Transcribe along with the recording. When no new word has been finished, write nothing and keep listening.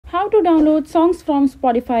How to download songs from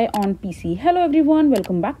Spotify on PC. Hello everyone,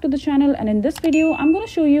 welcome back to the channel, and in this video I'm going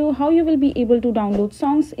to show you how you will be able to download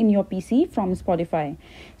songs in your PC from Spotify.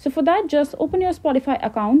 So for that, just open your Spotify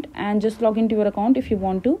account and just log into your account if you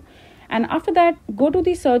want to, and after that go to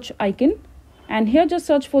the search icon and here just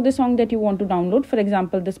search for the song that you want to download, for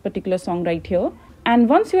example this particular song right here. And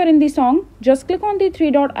once you are in the song, just click on the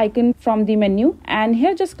three dot icon from the menu and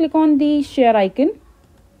here just click on the share icon.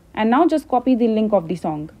 And now just copy the link of the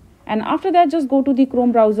song, and after that just go to the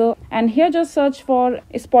Chrome browser and here just search for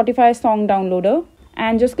Spotify song downloader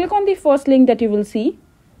and just click on the first link that you will see,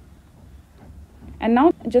 and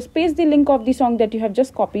now just paste the link of the song that you have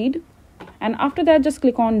just copied, and after that just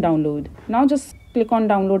click on download. Now just click on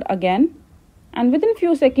download again, and within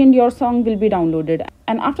few seconds your song will be downloaded,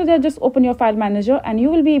 and after that just open your file manager and you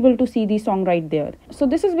will be able to see the song right there. So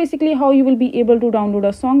this is basically how you will be able to download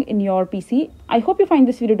a song in your PC. I hope you find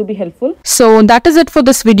this video to be helpful. So that is it for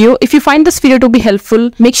this video. If you find this video to be helpful,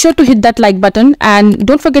 make sure to hit that like button and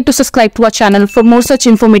don't forget to subscribe to our channel for more such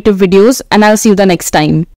informative videos, and I'll see you the next time.